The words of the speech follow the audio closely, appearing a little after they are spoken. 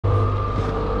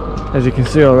as you can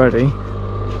see already,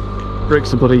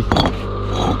 bricks are bloody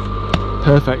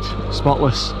perfect,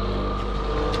 spotless.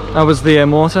 How was the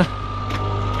mortar?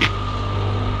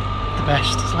 The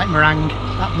best. It's like meringue.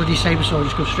 That bloody sabre saw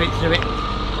just goes straight through it,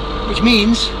 which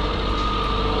means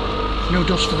no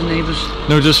dust for the neighbours.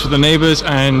 No dust for the neighbours,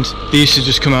 and these should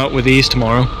just come out with these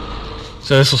tomorrow.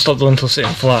 So this will stop the lintel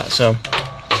sitting flat, so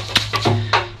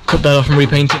cut that off and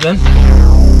repaint it then.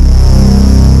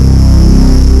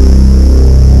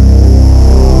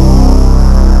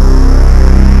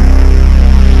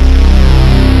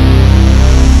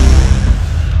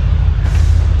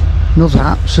 Another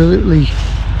absolutely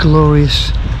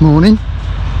glorious morning.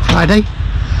 Friday,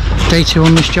 day 2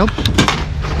 on this job.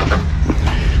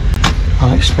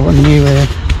 Alex spotted a new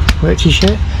work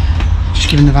t-shirt. Just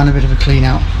giving the van a bit of a clean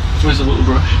out. Where's the little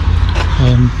brush?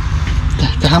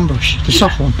 The hand brush, the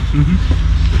soft one.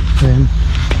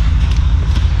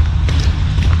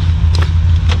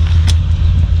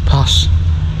 Pass.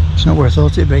 It's not where I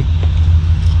thought it'd be.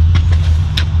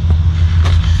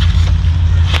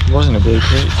 It wasn't a big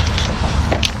hit.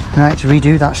 Right, to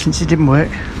redo that since it didn't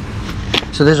work.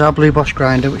 So there's our blue Bosch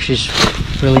grinder, which is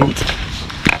brilliant.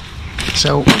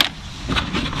 So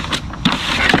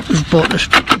we've bought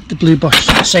the blue Bosch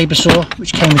sabre saw,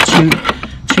 which came with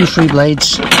two free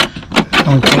blades,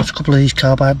 and we bought a couple of these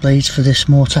carbide blades for this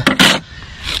mortar,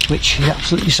 which it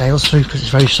absolutely sails through because it's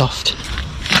very soft.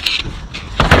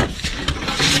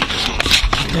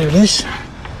 There it is.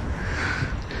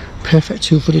 Perfect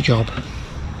tool for the job.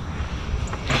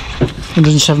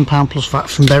 £107 plus VAT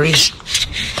from Berries.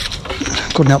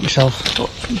 Couldn't help myself, but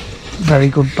very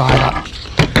good buy that.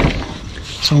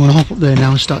 So I'm going to hop up there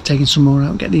now and start taking some more out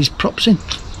and get these props in.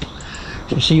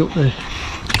 So see you up there.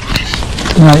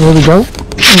 Right, here we go.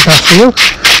 Here's our seal,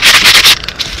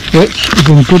 which is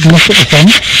in a good nick at this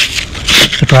end,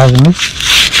 surprisingly.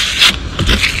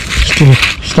 Still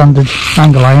standard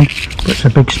angle iron, but it's a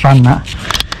big span that.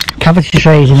 Cavity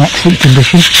tray is in excellent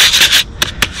condition,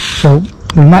 so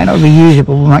we might not reuse it,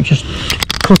 but we might just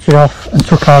cut it off and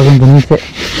tuck ours underneath it.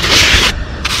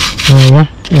 So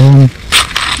yeah,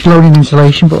 blown in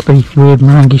insulation, but the weird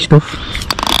meringue stuff.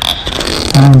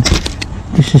 And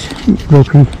this is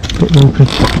ropey, bit ropey.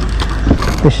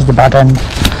 This is the bad end.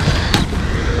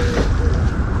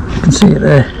 You can see it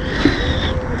there.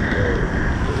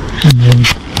 And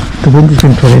the window's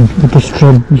been put in with this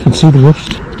trim. You can see the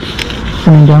rust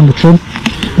running down the trim.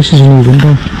 This is a new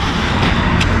window.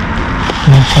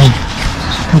 Yeah, so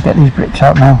we'll get these bricks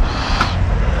out now.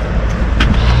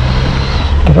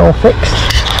 Get it all fixed.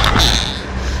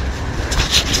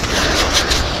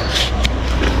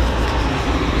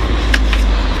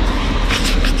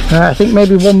 I think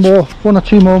maybe one or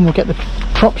two more and we'll get the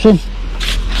props in.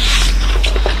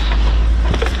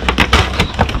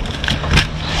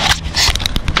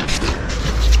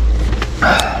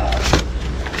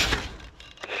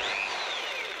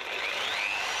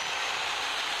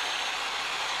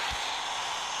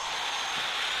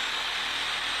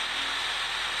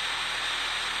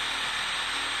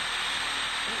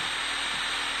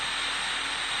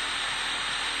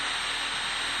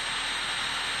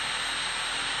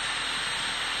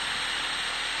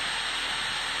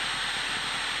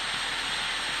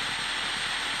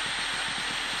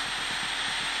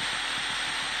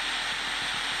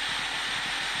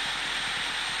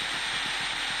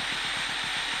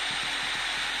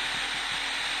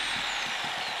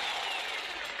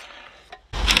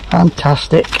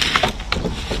 Fantastic.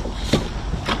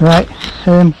 Right,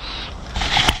 can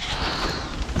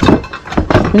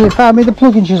you find me the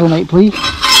plugging chisel, mate, please?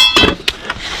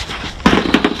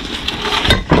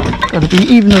 Got to be,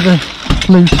 even though they're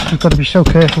loose, we've got to be so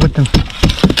careful with them.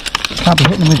 Can't be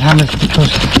hitting them with hammers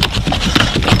because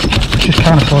I just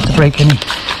can't afford to break any.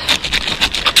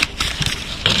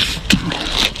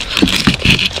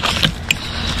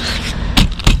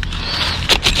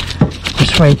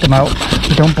 Persuade them out.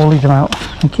 We don't bully them out.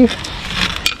 Thank you.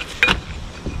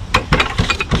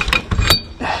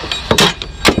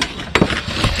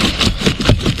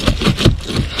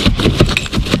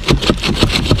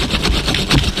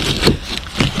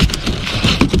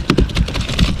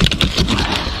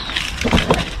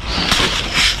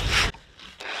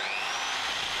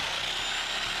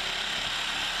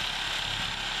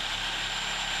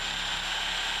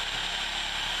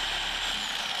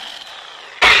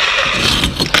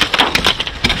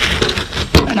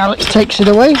 And Alex takes it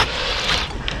away,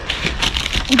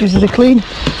 gives it a clean.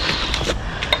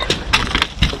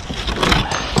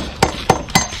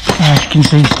 As you can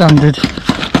see, standard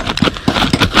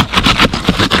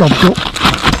gobbed up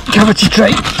cavity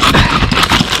tray.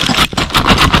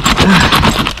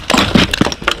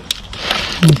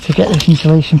 We need to get this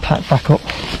insulation pack back up,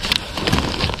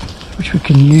 which we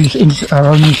can use into our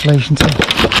own insulation to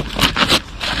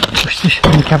push this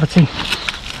in the cavity.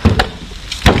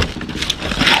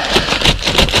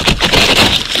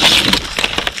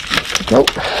 Go.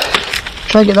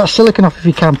 Try and get that silicone off if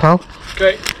you can, pal.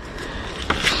 Great.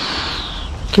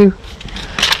 Thank you.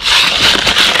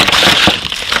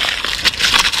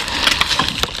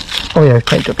 Oh yeah,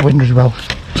 take up the window as well.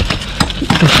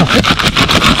 Just off it.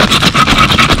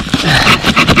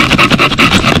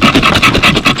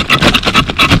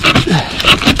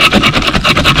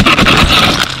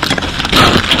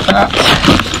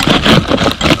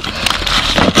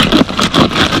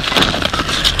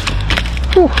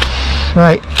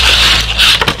 Right.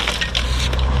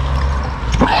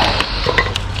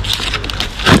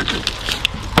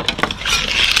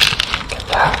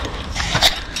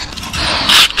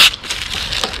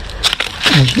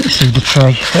 You can see the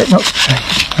tray, not the tray,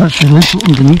 that's the lintel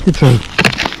underneath the tray.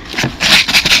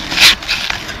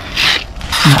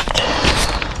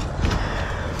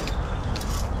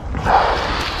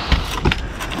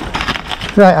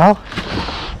 Right, Al?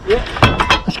 Yeah.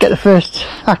 Let's get the first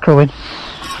acro in.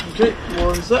 Okay,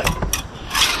 one sec.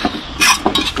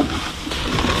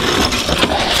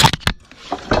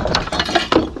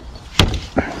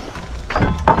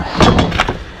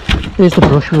 Here's the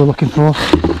brush we were looking for.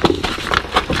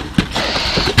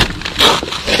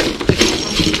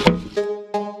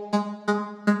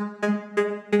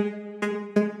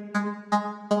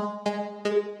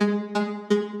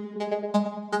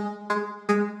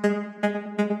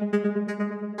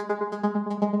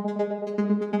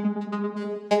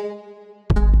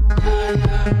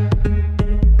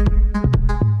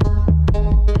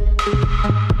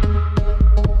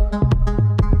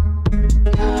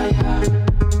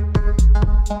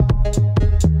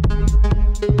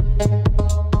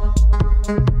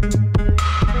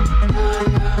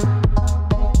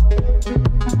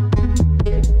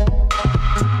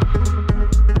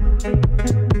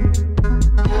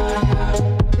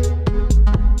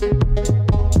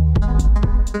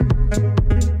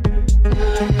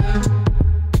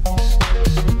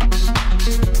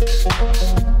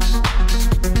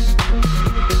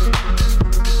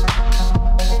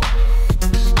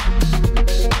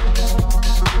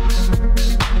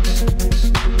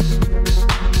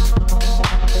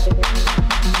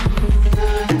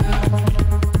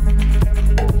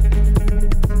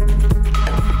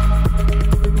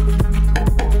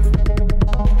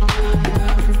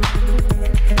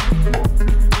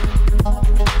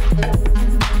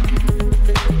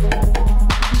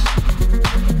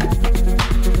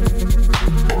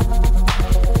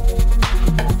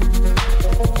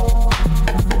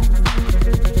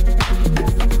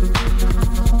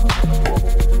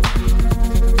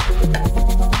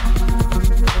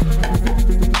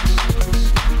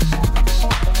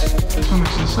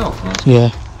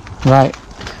 Yeah, right.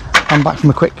 I'm back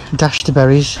from a quick dash to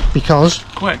berries because...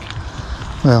 Quick?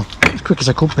 Well, as quick as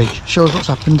I could be. Shows what's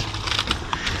happened.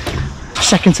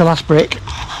 Second to last brick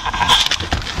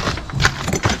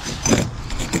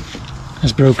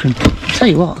has broken. I'll tell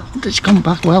you what, it's come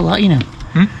back well, that, you know.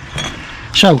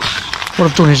 So, what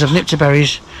I've done is I've nipped the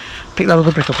berries, picked that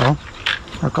other brick up on.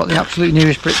 I've got the absolute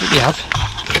nearest brick that we have,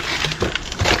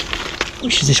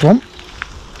 which is this one,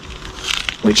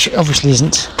 which obviously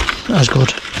isn't as good.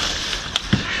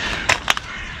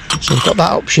 So we've got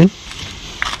that option.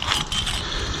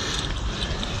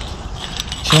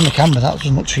 See, on the camera that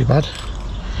doesn't look too bad,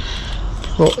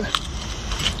 but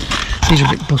these are a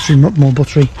bit buttery, more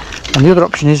buttery. And the other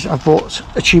option is I've bought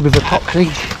a tube of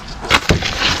epoxy,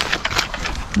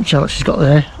 which Alex has got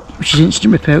there, which is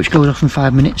instant repair, which goes off in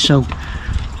 5 minutes. So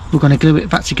we're going to glue it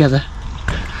back together,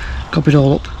 copy it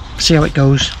all up, see how it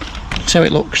goes, see how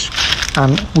it looks,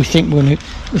 and we think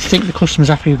the customer's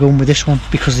happy with going with this one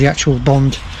because the actual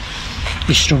bond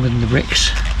is stronger than the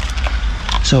bricks.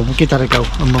 So we'll give that a go,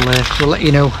 and we'll let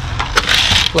you know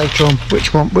later on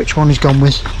which one he's gone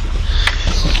with.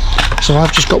 So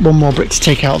I've just got one more brick to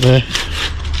take out there,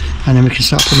 and then we can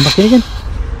start putting them back in again.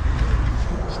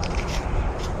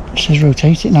 It says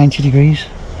rotate it 90 degrees.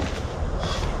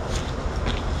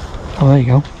 Oh, there you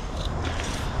go.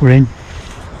 We're in.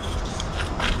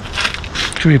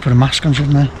 Should we put a mask on,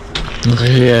 shouldn't I?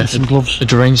 Okay, yeah. And some gloves. A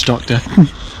deranged doctor.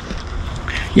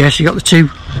 Yeah, so you got the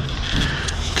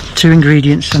two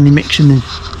ingredients, and they mix in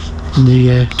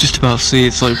the just about to see,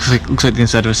 it's like looks like the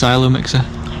inside of a silo mixer.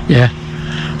 Yeah.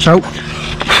 So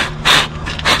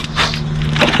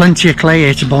plenty of clay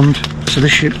here to bond, so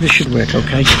this should work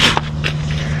okay.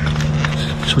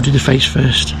 So we'll do the face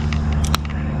first.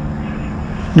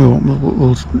 No,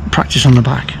 we'll practice on the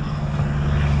back.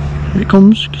 Here it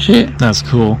comes, can you see it? That's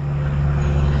cool.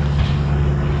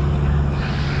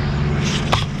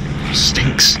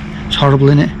 Stinks. It's horrible,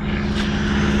 isn't it?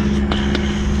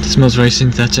 It smells very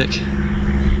synthetic.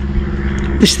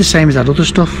 This is the same as that other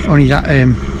stuff, only that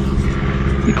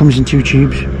it comes in 2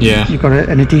 tubes. Yeah. You've got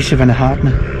an adhesive and a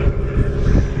hardener.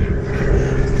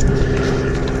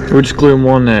 We're just gluing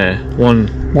one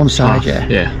side, half.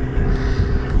 yeah.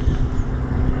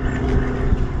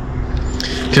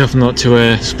 Careful not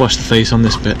to splash the face on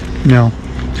this bit. No.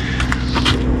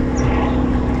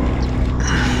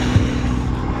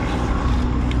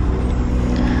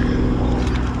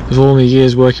 With all the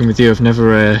years working with you, I've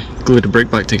never glued a brick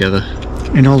back together.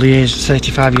 In all the years,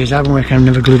 35 years I've been working, I've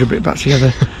never glued a brick back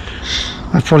together.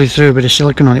 I've probably threw a bit of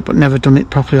silicone on it, but never done it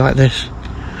properly like this.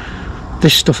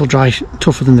 This stuff will dry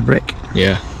tougher than the brick.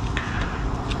 Yeah.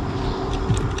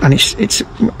 And it's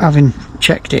having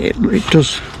checked it,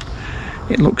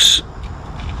 it looks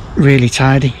really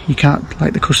tidy. You can't,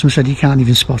 like the customer said, you can't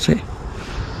even spot it.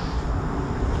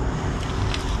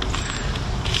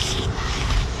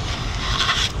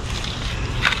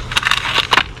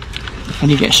 And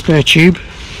you get a spare tube.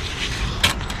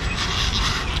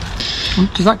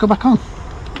 Does that go back on?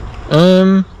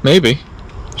 Maybe.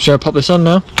 Should I pop this on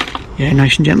now? Yeah,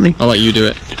 nice and gently. I'll let you do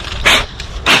it.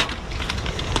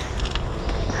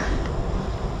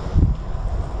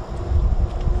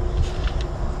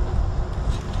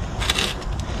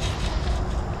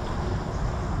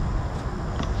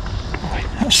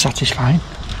 That's satisfying.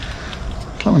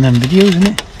 It's like one of them videos, isn't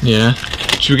it? Yeah.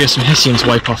 Should we get some Hessian to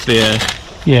wipe off the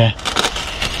Yeah.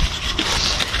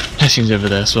 Hessian's over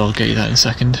there, so I'll get you that in a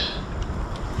second.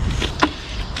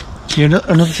 Yeah,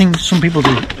 another thing some people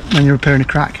do when you're repairing a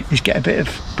crack is get a bit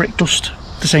of brick dust,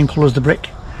 the same colour as the brick,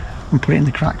 and put it in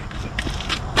the crack.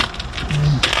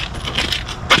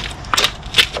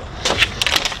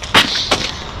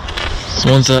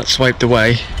 So once that's wiped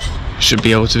away, should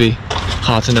be able to be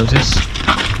hard to notice.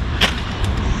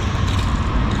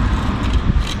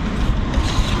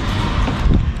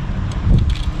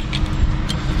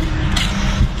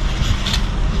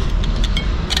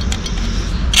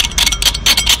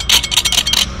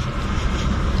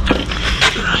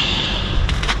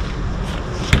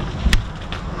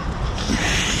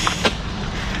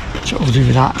 So what we'll do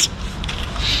with that.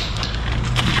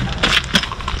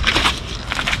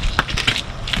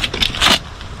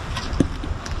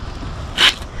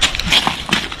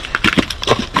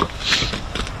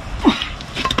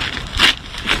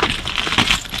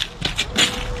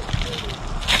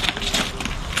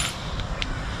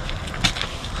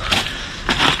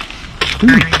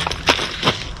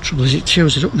 Trouble is, it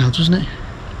shows it up now, doesn't it?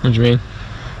 What do you mean?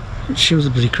 It shows the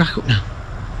bloody crack up now.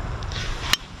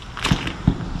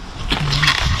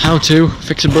 How to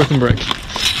fix a broken brick.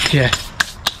 Yeah.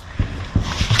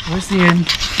 Where's the end?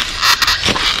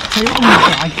 Tell you what I'm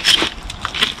gonna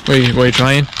try. Where are you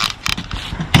trying?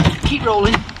 Keep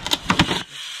rolling.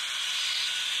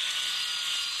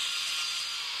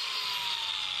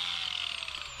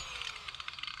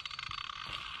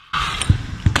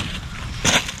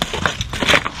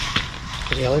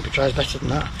 I hope it tries better than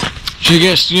that. Should you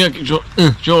get, do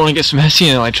you want to get some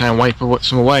Hessian and like try and wipe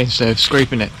some away instead of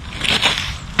scraping it?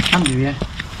 Can do, yeah.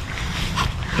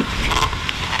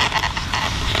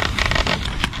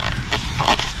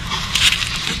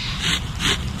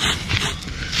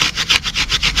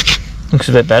 Looks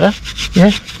a bit better.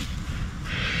 Yeah.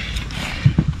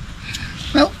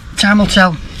 Well, time will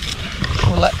tell.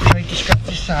 We'll let Craig scratch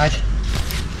this side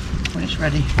when it's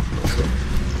ready.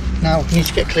 Now, we need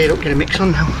to get cleared up, get a mix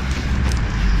on now.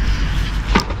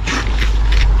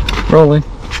 Rolling.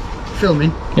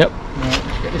 Filming? Yep. Right,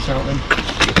 let's get this out then.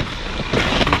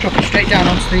 We'll drop it straight down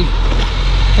onto the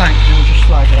plank and we'll just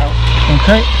slide it out.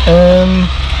 Okay.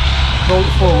 Roll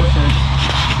it forward first.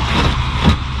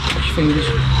 Touch your fingers.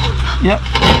 Yep.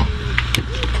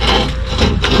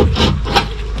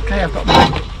 Okay, I've got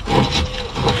mine.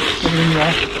 Get it in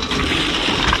there.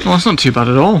 Well, that's not too bad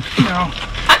at all. No.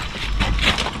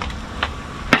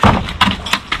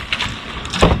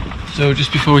 So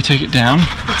just before we take it down,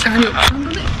 Tiny up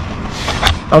front, doesn't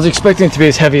it? I was expecting it to be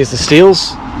as heavy as the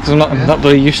steels because I'm not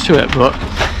really used to it, but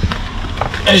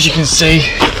as you can see,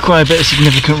 quite a bit of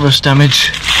significant rust damage.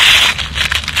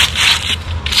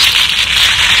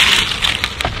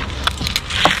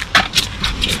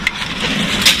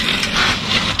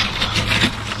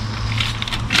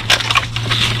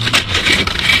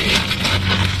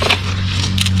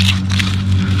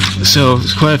 So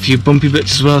there's quite a few bumpy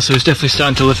bits as well, so it's definitely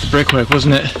starting to lift the brickwork,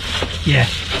 wasn't it? Yeah.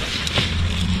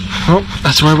 Well,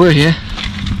 that's why we're here.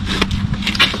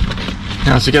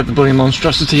 Now to get the bloody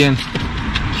monstrosity in.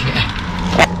 Yeah.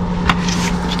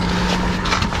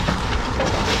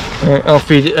 Right, I'll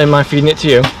feed it. Am I feeding it to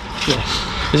you?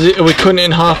 Yes. Is it? Are we cutting it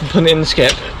in half and putting it in the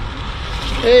skip?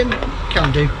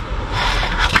 Can do.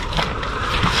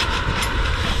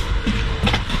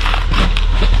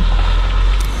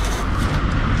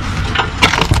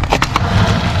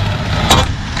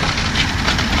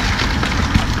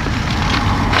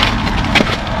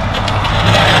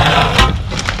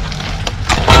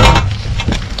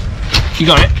 You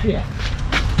got it? Yeah.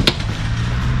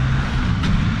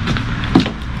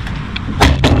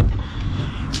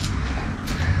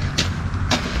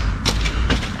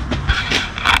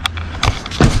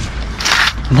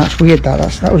 And that's weird,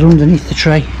 that was underneath the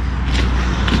tray.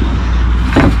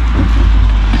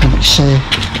 And it's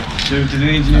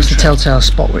that's the telltale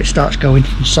spot where it starts going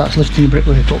and starts lifting the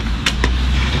brickwork up.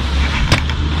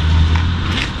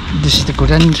 This is the good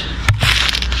end.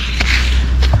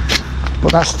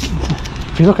 But that's,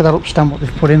 if you look at that upstand, what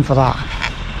they've put in for that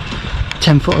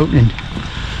 10-foot opening,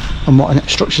 and what an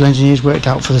structural engineer's worked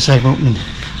out for the same opening,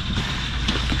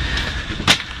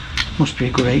 must be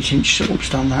a good 8-inch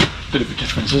upstand, that. Bit of a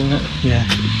difference, isn't it? Yeah.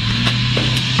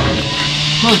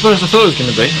 Not as bad as I thought it was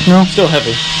going to be. No. Still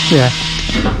heavy. Yeah.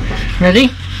 Ready?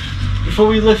 Before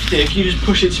we lift it, if you just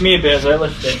push it to me a bit as I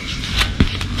lift it.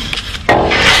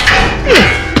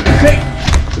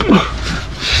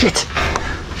 Shit.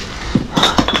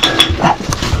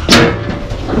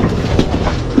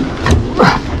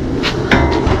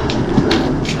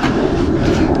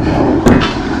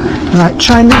 Right,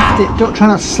 try and lift it, don't try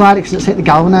not to slide it because it'll take the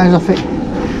galvanised off it.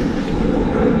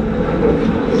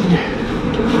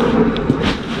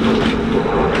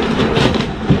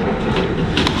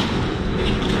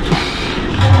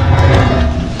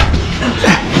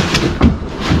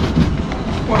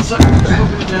 One second,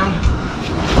 just put it down.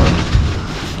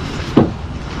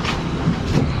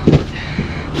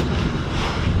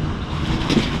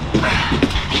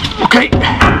 Okay.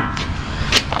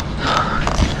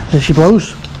 There she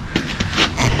blows.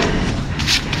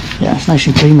 Yeah, it's nice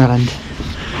and clean, that end.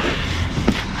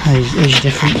 There's your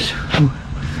difference.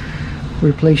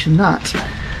 Replacing that.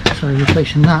 Sorry,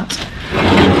 replacing that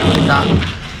with that.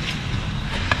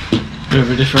 Bit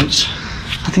of a difference.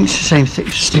 I think it's the same thick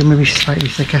steel, maybe slightly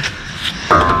thicker.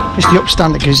 It's the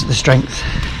upstand that gives it the strength.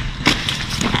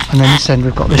 And then this end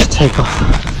we've got this take off.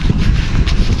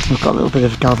 We've got a little bit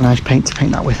of galvanised paint to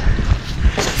paint that with.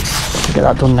 I'll get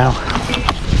that done now.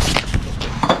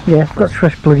 Yeah, I've got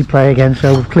fresh bloody play again,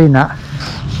 so we've cleaned that.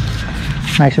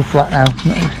 Nice and flat now.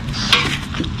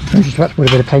 I'm just about to put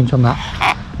a bit of paint on that.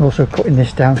 I'm also cutting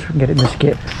this down so we can get it in the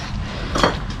skip.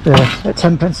 At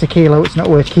 10 pence a kilo, it's not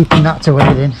worth keeping that to weigh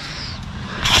it in.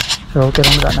 So I'll get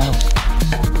on with that now.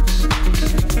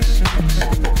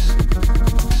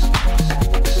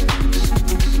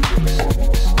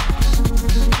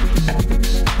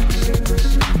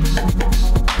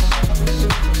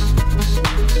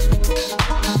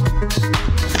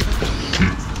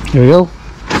 Here we go.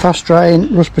 Fast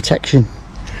drying rust protection.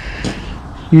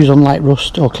 Use on light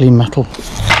rust or clean metal.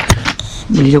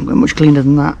 You don't get much cleaner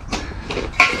than that.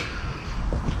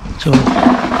 So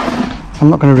I'm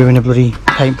not going to ruin a bloody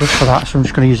paintbrush for that, so I'm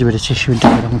just going to use a bit of tissue and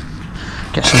dip it on.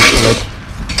 Get some solid.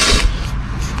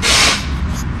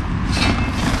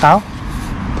 Ow.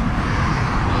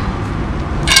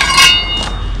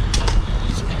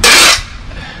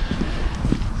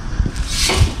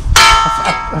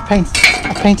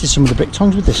 I painted some of the brick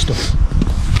tongs with this stuff.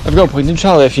 I've got a point in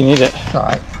Charlie if you need it.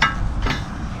 Alright.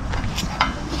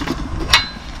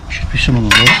 Should be some on the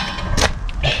lid.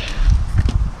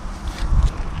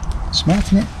 Smart,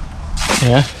 isn't it?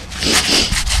 Yeah. Like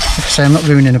I say, I'm not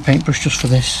ruining a paintbrush just for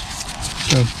this.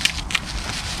 So,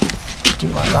 do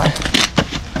it like that.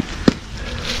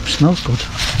 Smells good.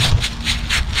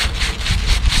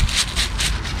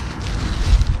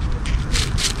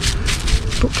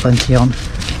 Put plenty on.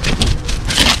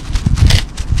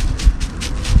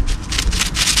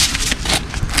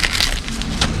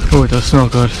 Oh, it does smell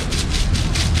good.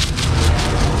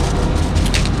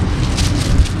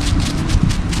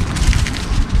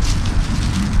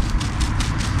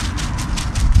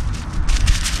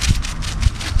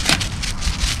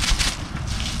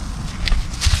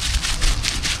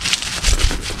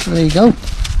 So there you go.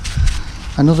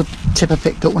 Another tip I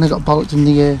picked up when I got bollocked in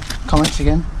the comments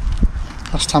again.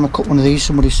 Last time I cut one of these,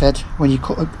 somebody said when you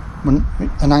cut an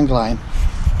angle iron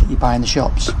that you buy in the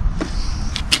shops,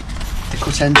 the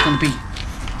cut end's going to be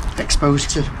exposed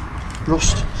to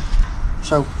rust.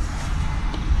 So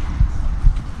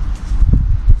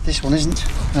this one isn't,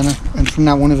 and from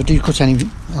now on if I do cut any,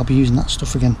 I'll be using that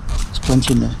stuff again. There's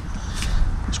plenty in there.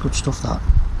 It's good stuff, that.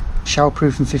 Shower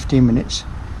proof in 15 minutes,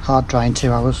 hard dry in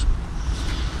 2 hours.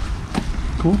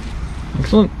 Cool.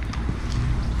 Excellent.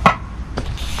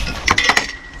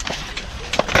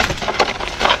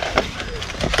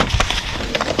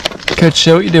 Care to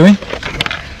show what you're doing?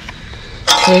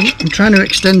 I'm trying to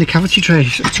extend the cavity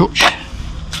trays a touch.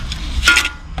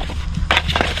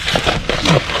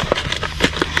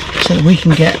 So that we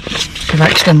can get, if I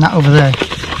extend that over there,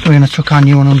 we're going to tuck our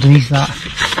new one underneath that.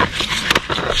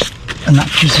 And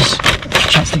that gives us a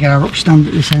chance to get our upstand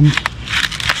at this end.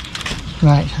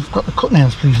 Right, I've got the cut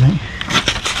nails, please, mate.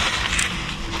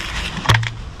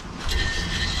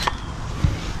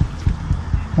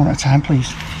 One at a time,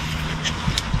 please.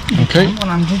 Okay.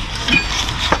 One-handed.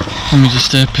 Let me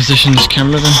just position this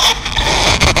camera then.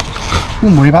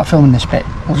 Don't worry about filming this bit.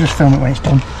 I'll just film it when it's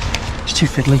done. It's too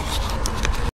fiddly.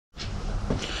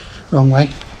 Wrong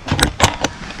way.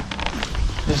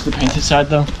 This is the painted side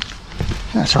though.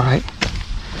 That's alright.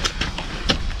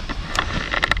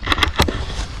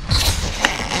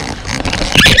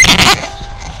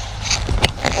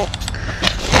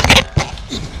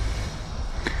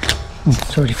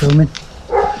 It's already filming.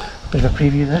 Bit of a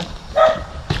preview there.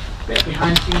 Bit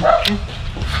behind the scenes action.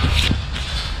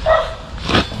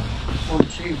 1,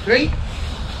 2, 3.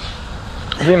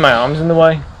 I think my arm's in the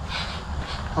way.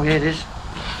 Oh yeah, it is.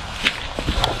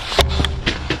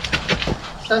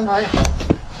 Stand by.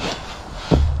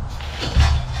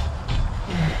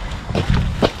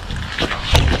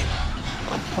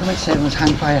 What am I saying was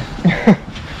hang fire?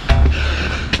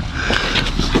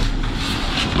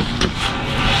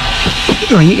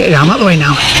 Right, you get your arm out of the way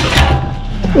now.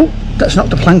 Oh, that's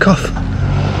knocked the plank off.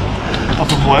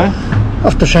 Off of where?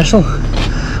 Off the trestle.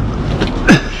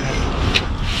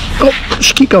 Oh,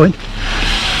 just keep going.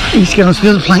 You need to get onto the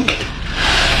other plank.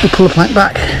 We'll pull the plank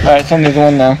back. Alright, it's on the other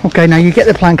one now. Okay, now you get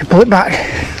the plank and pull it back.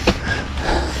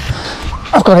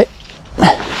 I've got it.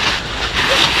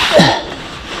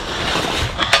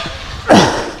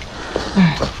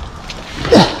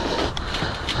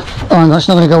 Oh, hang on, it's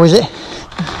not going to go, is it?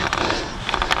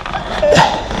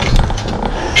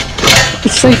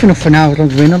 It's safe enough for now as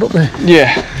long as we're not up there.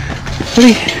 Yeah.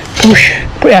 Ready? Push.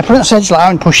 Put it on its edge like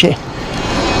that and push it.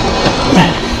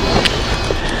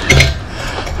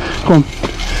 Come on.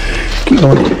 Keep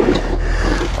going.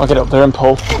 I'll get up there and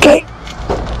pull. Okay.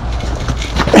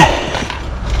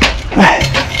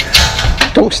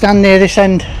 Don't stand near this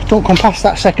end. Don't come past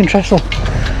that second trestle.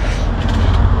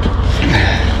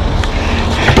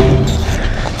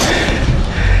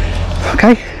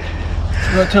 Okay.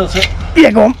 You want to tilt it?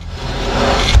 Yeah, go on.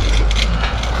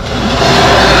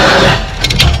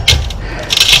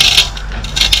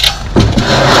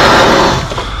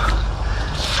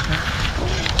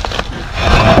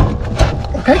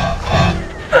 Okay.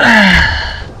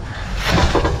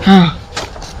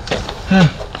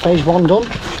 Phase 1 done.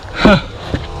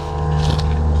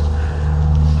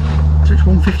 So it's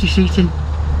 150 seating.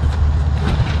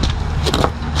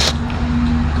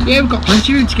 Yeah, we've got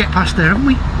plenty of room to get past there, haven't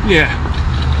we? Yeah.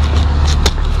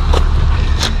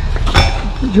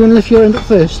 Do you want to lift your end up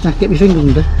first? I can get my fingers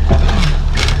under.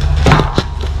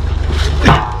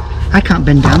 I can't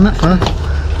bend down that far.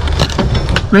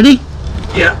 Ready?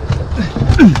 Yeah.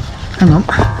 Hang on.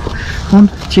 1,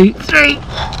 2, 3.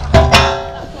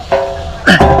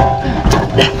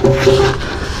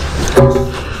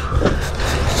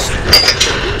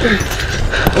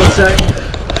 One sec.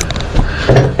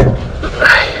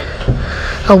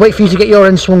 I'll wait for you to get your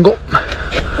end swung up.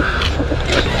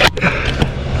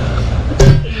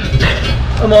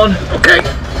 I'm on. Okay.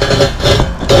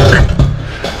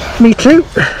 Me too.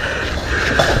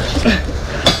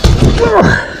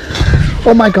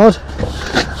 Oh my god.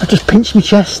 I just pinched my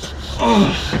chest.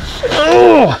 Oh.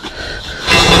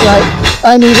 Right,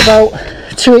 I need about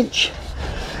 2 inch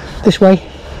this way.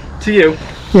 To you?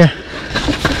 Yeah.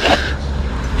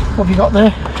 What have you got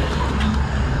there?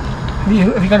 Have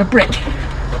you got a brick?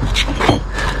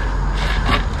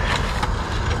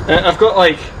 I've got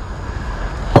like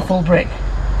A full brick.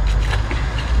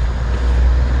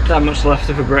 that much left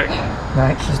of a brick.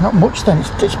 Right, so there's not much then.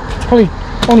 It's probably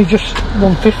only just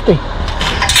 150.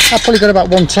 I've probably got about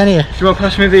 110 here. Do you want to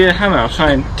pass me the hammer? I'll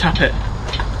try and tap it.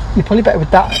 You're probably better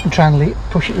with that and try and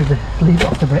push it with the leave it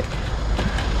off the brick.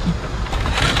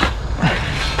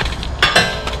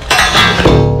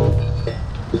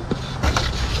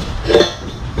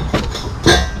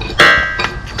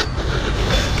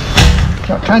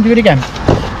 Try and do it again.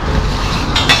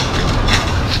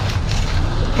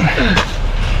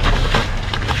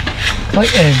 Like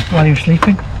while you were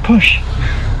sleeping, push.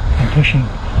 I'm pushing.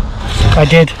 I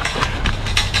did.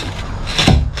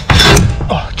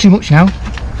 Oh, too much now.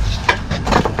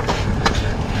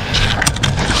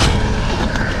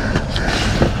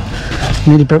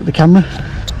 Nearly broke the camera.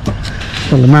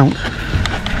 Well, the mount.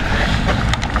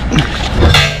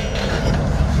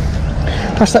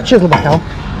 Pass that chisel back, Al.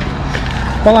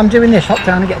 While I'm doing this, hop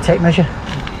down and get a tape measure.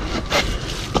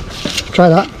 Try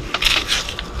that.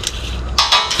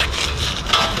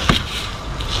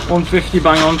 150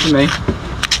 bang on for me.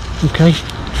 Okay.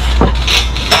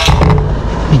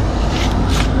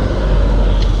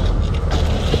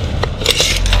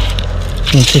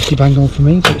 $150 bang on for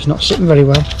me, but it's not sitting very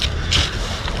well.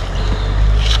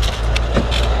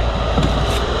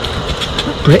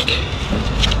 Brick.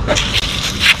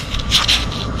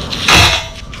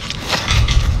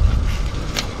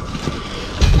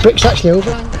 The brick's actually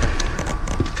over.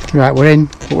 Right, we're in,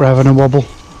 but we're having a wobble.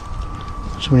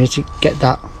 So we need to get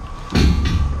that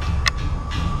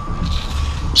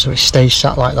so it stays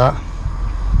sat like that.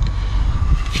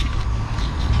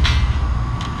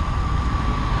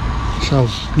 So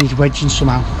need wedging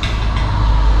somehow.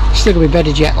 Still gonna be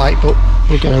bedded yet, like, but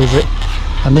we'll get over it.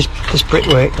 And this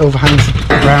brickwork overhangs the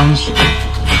grounds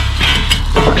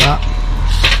like that.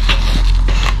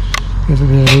 We have a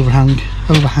bit of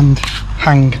overhand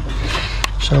hang.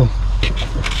 So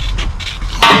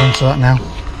onto that now.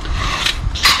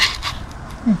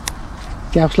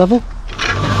 The house level.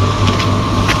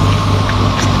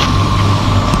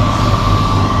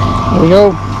 There we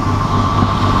go.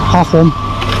 Half one.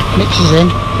 Mixes in,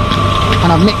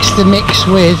 and I've mixed the mix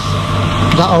with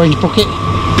that orange bucket.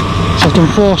 So I've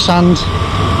done 4 sand,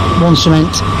 1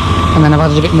 cement, and then I've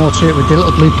added a bit more to it with the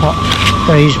little blue pot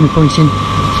that I use my pointing.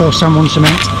 4 sand, 1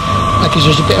 cement. That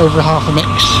gives us a bit over half a mix.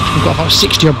 We've got about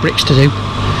 60 odd bricks to do,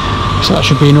 so that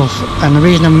should be enough. And the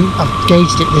reason I've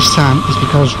gauged it this time is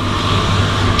because,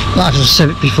 like as I said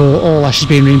it before, all this is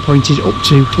being re-pointed up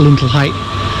to lintel height.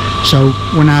 So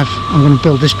when I'm going to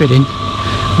build this bit in,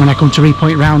 when I come to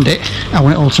repoint round it, I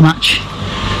want it all to match.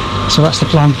 So that's the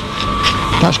plan.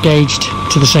 That's gauged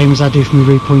to the same as I do for my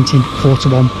repointing, 4 to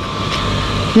 1.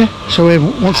 Yeah, so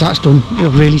once that's done,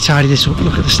 it'll really tidy this up.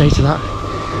 Look at the state of that.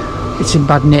 It's in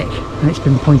bad nick and it's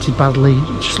been pointed badly.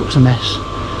 It just looks a mess.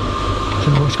 So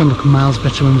it's going to look miles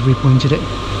better when we've repointed it.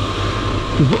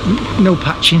 We've got no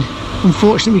patching.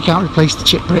 Unfortunately, we can't replace the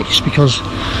chip bricks because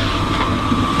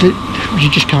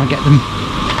you just can't get them.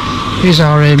 Here's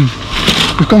our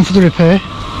we've gone for the repair.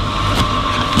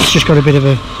 It's just got a bit of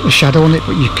a shadow on it,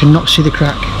 but you cannot see the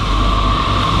crack.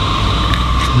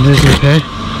 And there's the repair.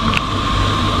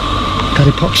 That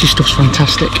epoxy stuff's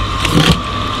fantastic.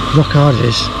 Rock hard it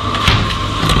is.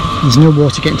 There's no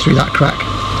water getting through that crack.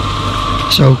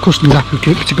 So customers happy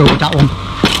to go with that one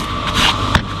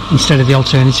instead of the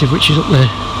alternative, which is up there.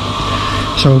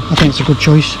 So I think it's a good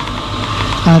choice.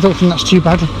 And I don't think that's too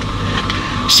bad.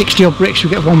 60 odd bricks, we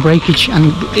get 1 breakage,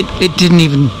 and it didn't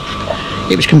even,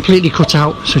 it was completely cut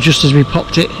out, so just as we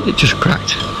popped it, it just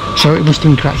cracked. So it must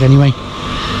have been cracked anyway.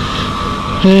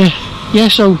 Yeah,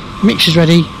 so mix is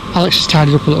ready. Alex has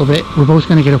tidied up a little bit. We're both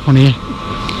going to get up on here.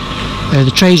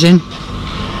 The tray's in.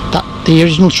 The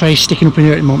original tray is sticking up in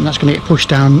here at the moment. That's going to get pushed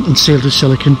down and sealed with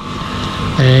silicone.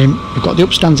 We've got the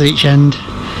upstands at each end,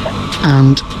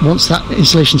 and once that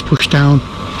insulation's pushed down,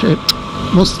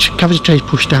 once the cavity tray is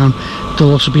pushed down,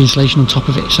 there'll also be insulation on top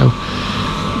of it, so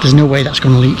there's no way that's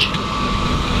going to leak.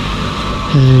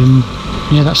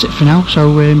 Yeah, that's it for now.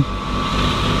 So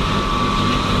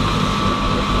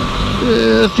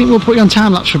I think we'll put you on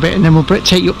time lapse for a bit, and then we'll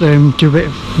take you up there and do a bit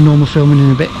of normal filming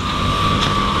in a bit.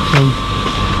 So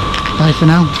bye for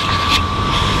now.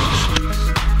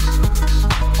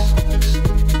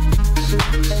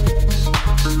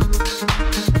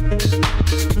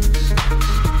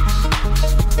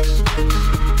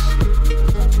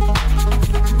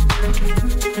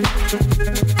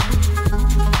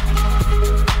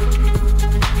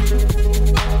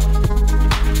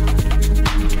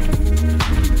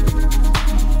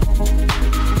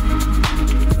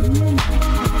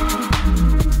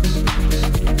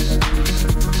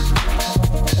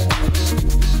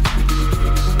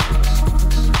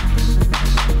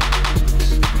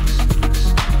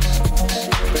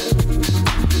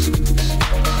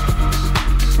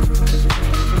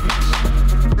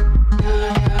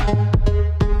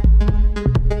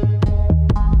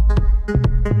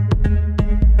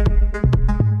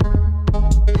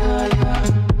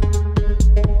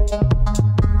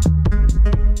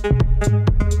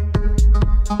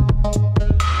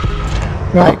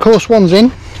 Right, course 1's in.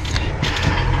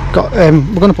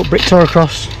 We're going to put brick tar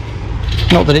across.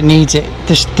 Not that it needs it.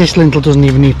 This lintel doesn't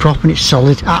even need propping. It's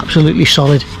solid, absolutely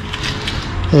solid.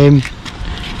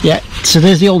 Yeah, so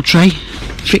there's the old tray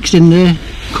fixed in there,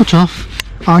 cut off.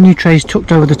 Our new tray's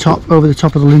tucked over the top of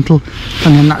the lintel,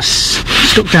 and then that's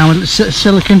stuck down with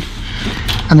silicone,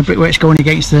 and the brickwork's going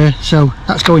against there, so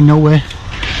that's going nowhere.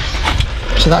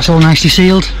 So that's all nicely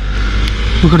sealed.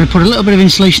 We're going to put a little bit of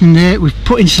insulation in there. We've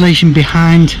put insulation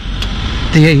behind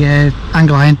the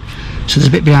angle iron, so there's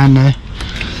a bit behind there.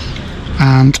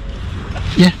 And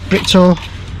yeah, brick toe,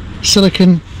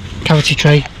 silicon cavity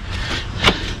tray,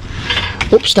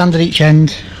 upstand at each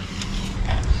end.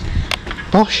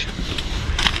 Bosh.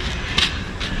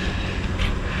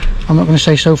 I'm not going to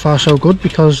say so far so good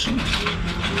because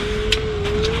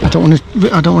I don't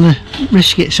want to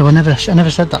risk it, so I never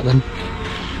said that then.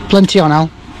 Plenty on, Al.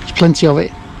 There's plenty of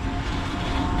it.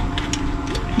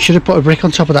 You should have put a brick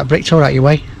on top of that brick toe out your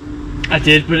way. I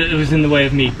did, but it was in the way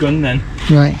of me gun then.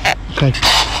 Right, okay.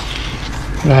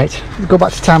 Right, we'll go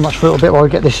back to time lapse for a little bit while we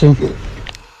get this in.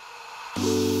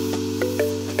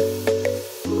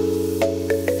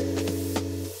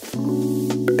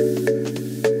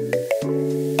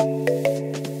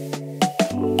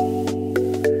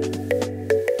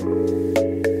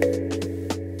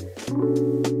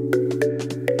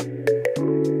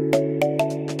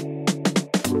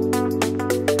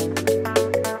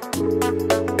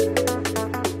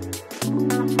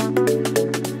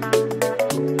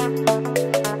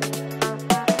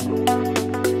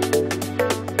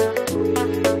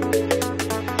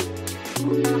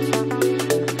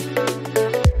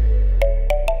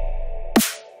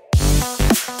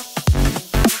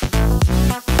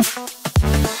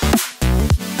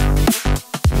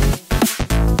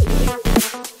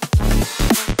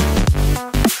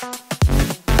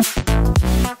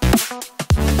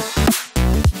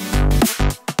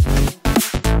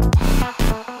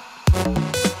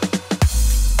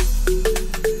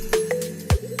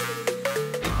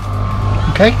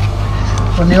 Okay,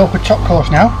 we're on the awkward top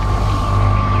course now.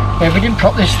 We didn't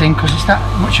prop this thing because it's that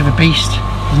much of a beast.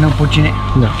 There's no budging it.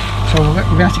 No. So we're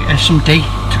going to have to get some D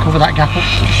to cover that gap up,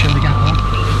 just show the gap on.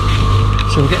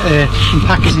 So we'll get some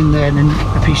packers in there and then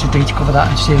a piece of D to cover that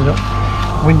and seal it up.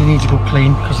 The window needs a good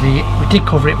clean because we did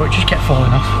cover it but it just kept falling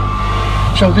off.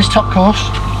 So this top course,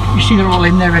 you see they're all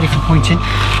in there ready for pointing.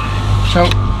 So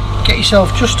get yourself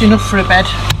just enough for a bed.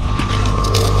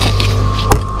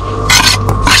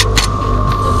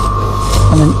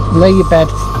 And then lay your bed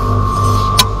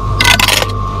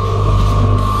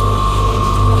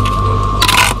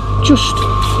just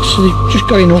so you've just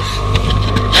got enough.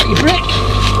 Get your brick.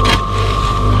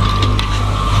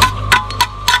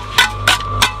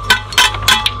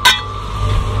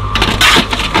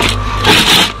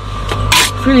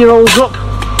 Fill your holes up.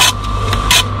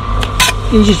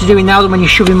 Easier to do it now than when you're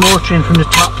shoving mortar in from the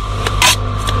top.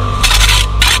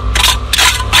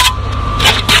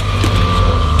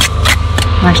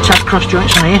 Nice tight cross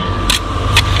joints on here,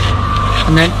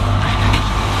 and then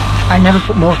I never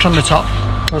put mortar on the top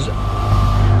because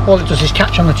all it does is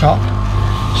catch on the top,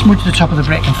 smudge the top of the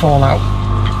brick and fall out.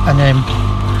 And then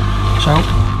so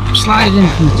slide it in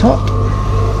from the top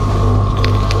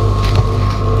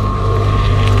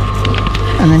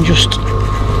and then just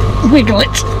wiggle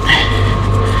it.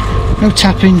 No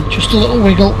tapping, just a little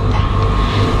wiggle,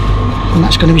 and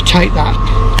that's going to be tight, that.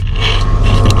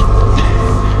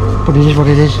 But it is what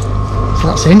it is, so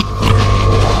that's in.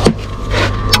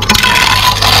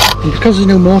 And because there's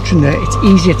no mortar in there, it's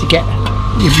easier to get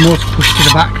your mortar pushed to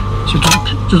the back so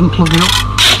it doesn't plug it up.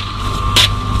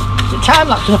 Is it time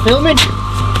lapse and a filming?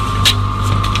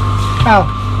 Oh.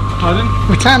 Pardon?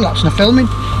 We're time lapse and a filming.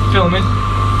 Filming.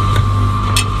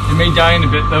 It may die in a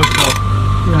bit though, so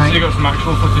right. So you got some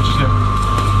actual footage too.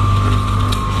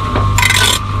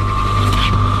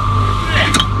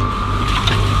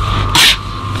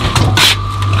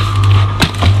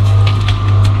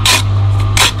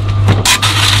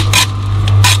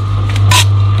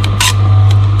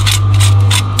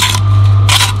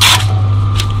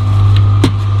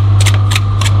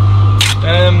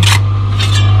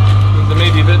 There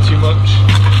may be a bit too much.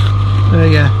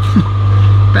 Yeah.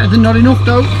 Better than not enough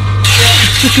though.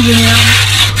 Stick it in the arm.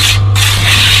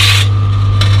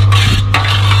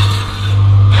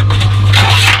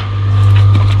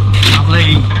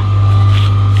 Lovely.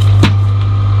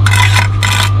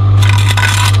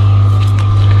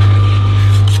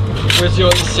 Where's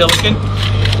your silicon?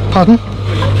 Pardon?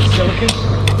 Where's the silicon?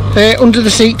 Under the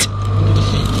seat. Under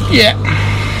the seat? Yeah.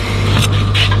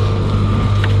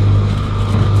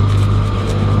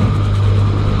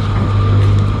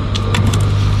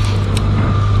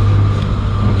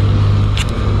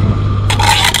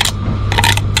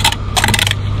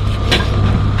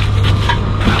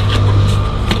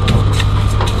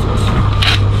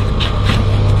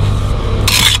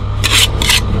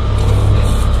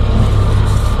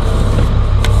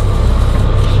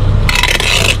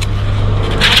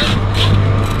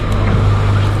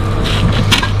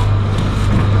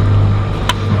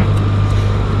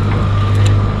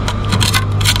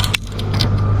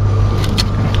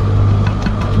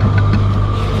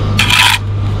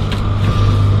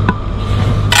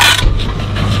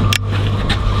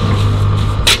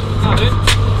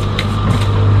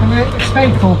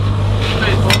 Spadeful.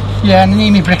 Spadeful. Yeah, and I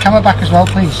need my brick hammer back as well,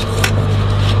 please.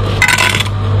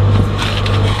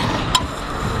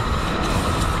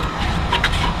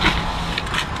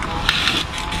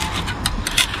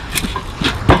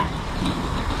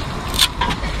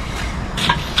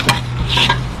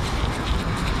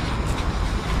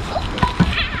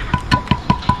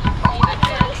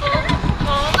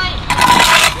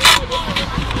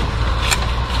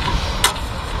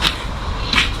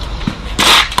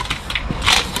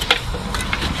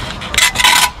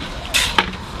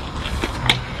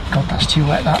 God, that's too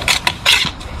wet, that.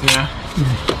 Yeah.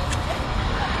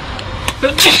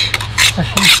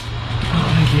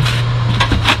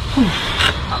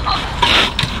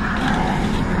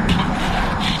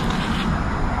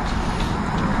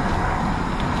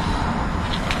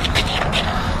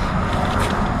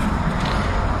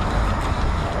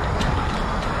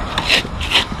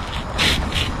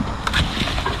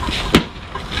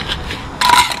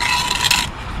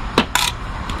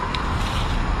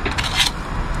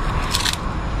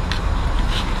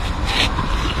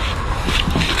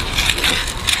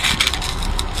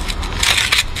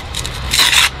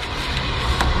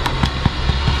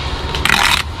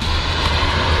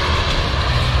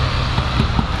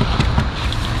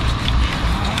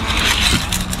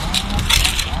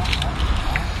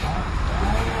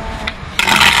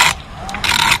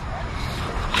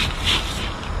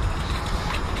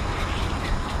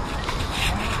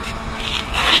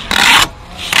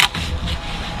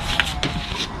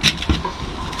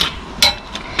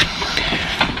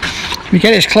 You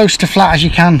get it as close to flat as you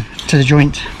can to the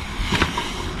joint.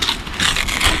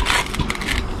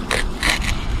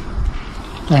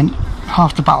 Then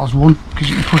half the battle's won because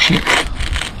you can push it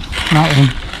right in.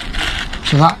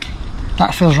 So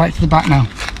that fills right to the back now.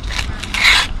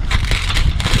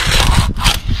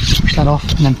 Push that off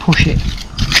and then push it.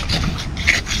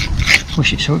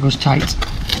 Push it so it goes tight.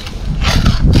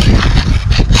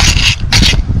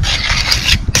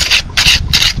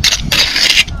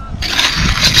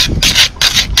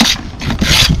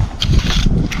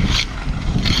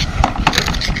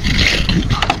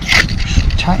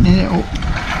 Tightening it up.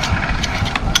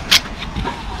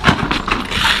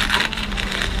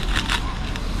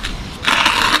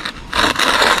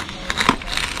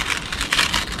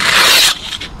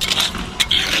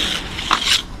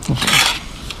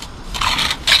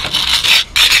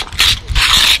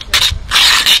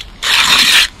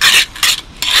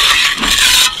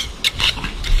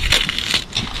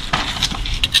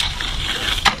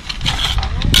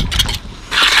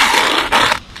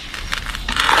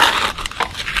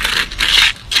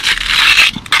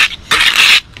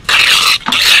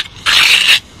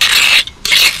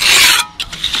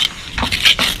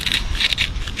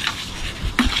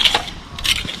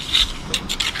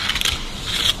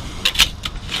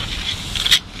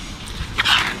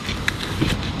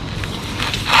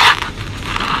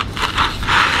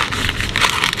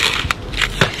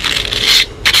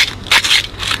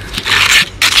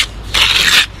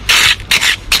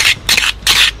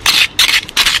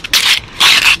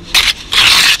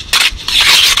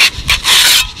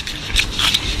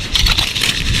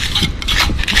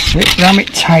 Ram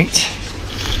it tight.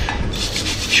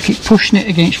 Just keep pushing it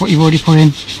against what you've already put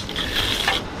in.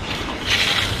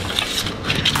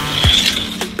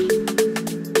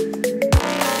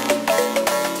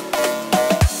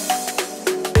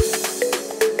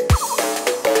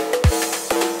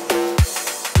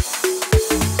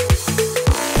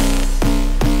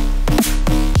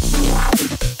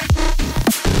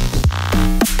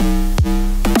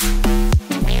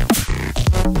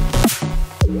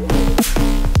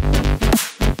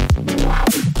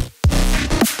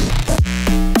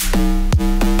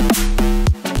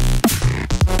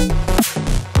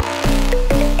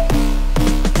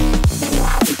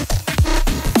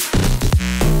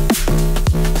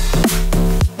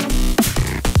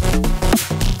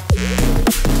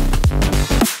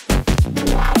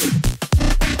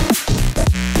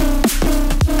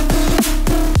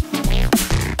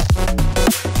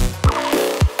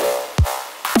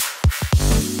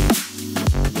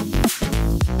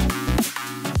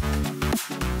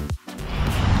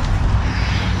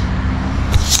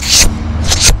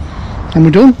 And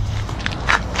we're done.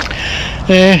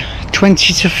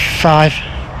 20 to 5,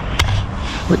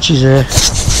 which is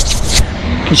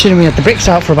considering we had the bricks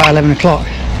out for about 11 o'clock.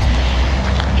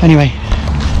 Anyway,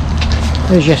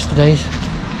 there's yesterday's.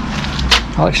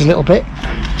 Alex's little bit,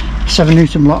 7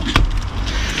 Newton blocks,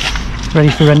 ready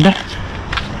for render.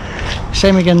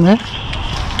 Same again there,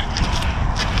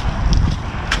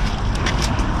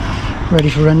 ready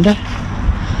for render.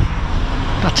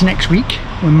 That's next week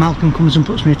when Malcolm comes and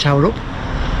puts me a tower up.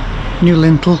 new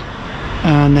lintel,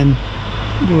 and then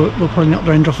we'll probably knock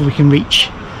the render off if we can reach.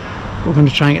 We're going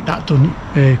to try and get that done.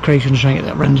 Craig's going to try and get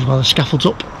that rendered while the scaffold's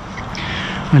up.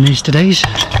 And here's today's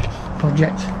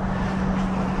project.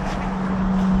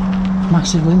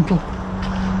 Massive lintel.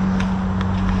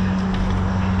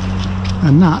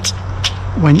 And that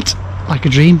went like a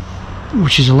dream,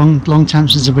 which is a long time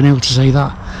since I've been able to say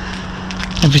that.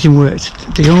 Everything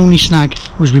worked. The only snag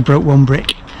was we broke one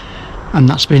brick, and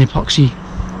that's been epoxy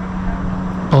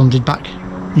bonded back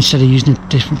instead of using a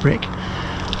different brick.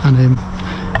 And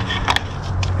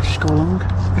just go along,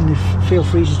 and feel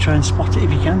free to try and spot it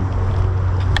if you can.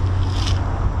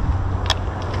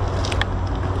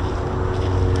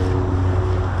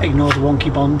 Ignore the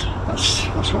wonky bond. That's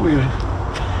what we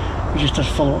just have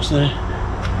to follow what's there.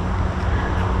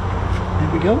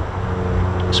 There we go.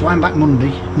 So I'm back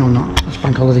Monday. No, not. That's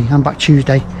bank holiday. I'm back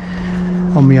Tuesday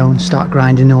on my own. Start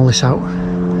grinding all this out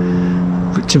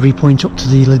to repoint up to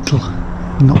the lintel,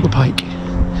 not the pike.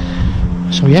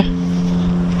 So yeah,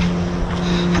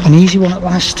 an easy one at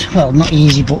last. Well, not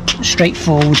easy, but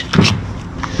straightforward,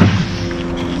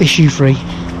 issue free,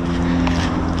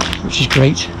 which is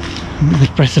great. A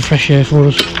breath of fresh air for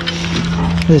us.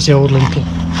 There's the old lintel.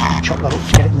 Chop that up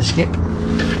to get it in the skip.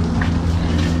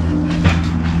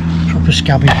 Proper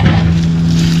scabby.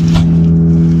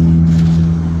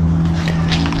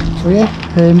 So yeah,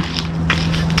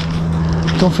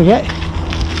 don't forget,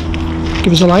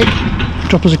 give us a like,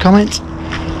 drop us a comment,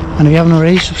 and if you haven't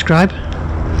already, subscribe.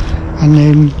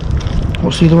 And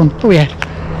what's the other one? Oh yeah,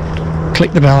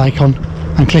 click the bell icon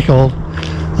and click all,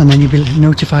 and then you'll be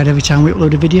notified every time we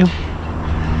upload a video.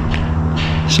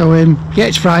 So yeah,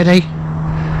 it's Friday,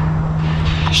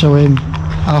 so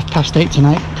 8:30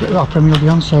 tonight our premiere will be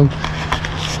on, so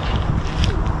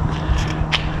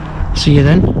see you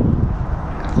then,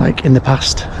 like in the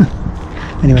past.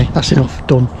 Anyway, that's enough,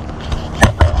 done.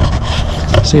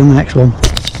 See you in the next one.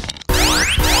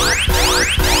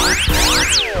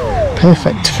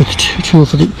 Perfect for the tool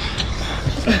for the...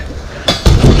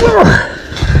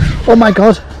 Oh my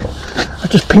god, I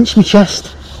just pinched my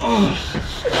chest.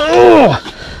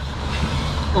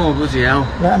 Oh bloody hell.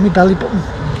 Right on my belly button.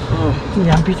 Oh. You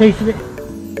amputated it.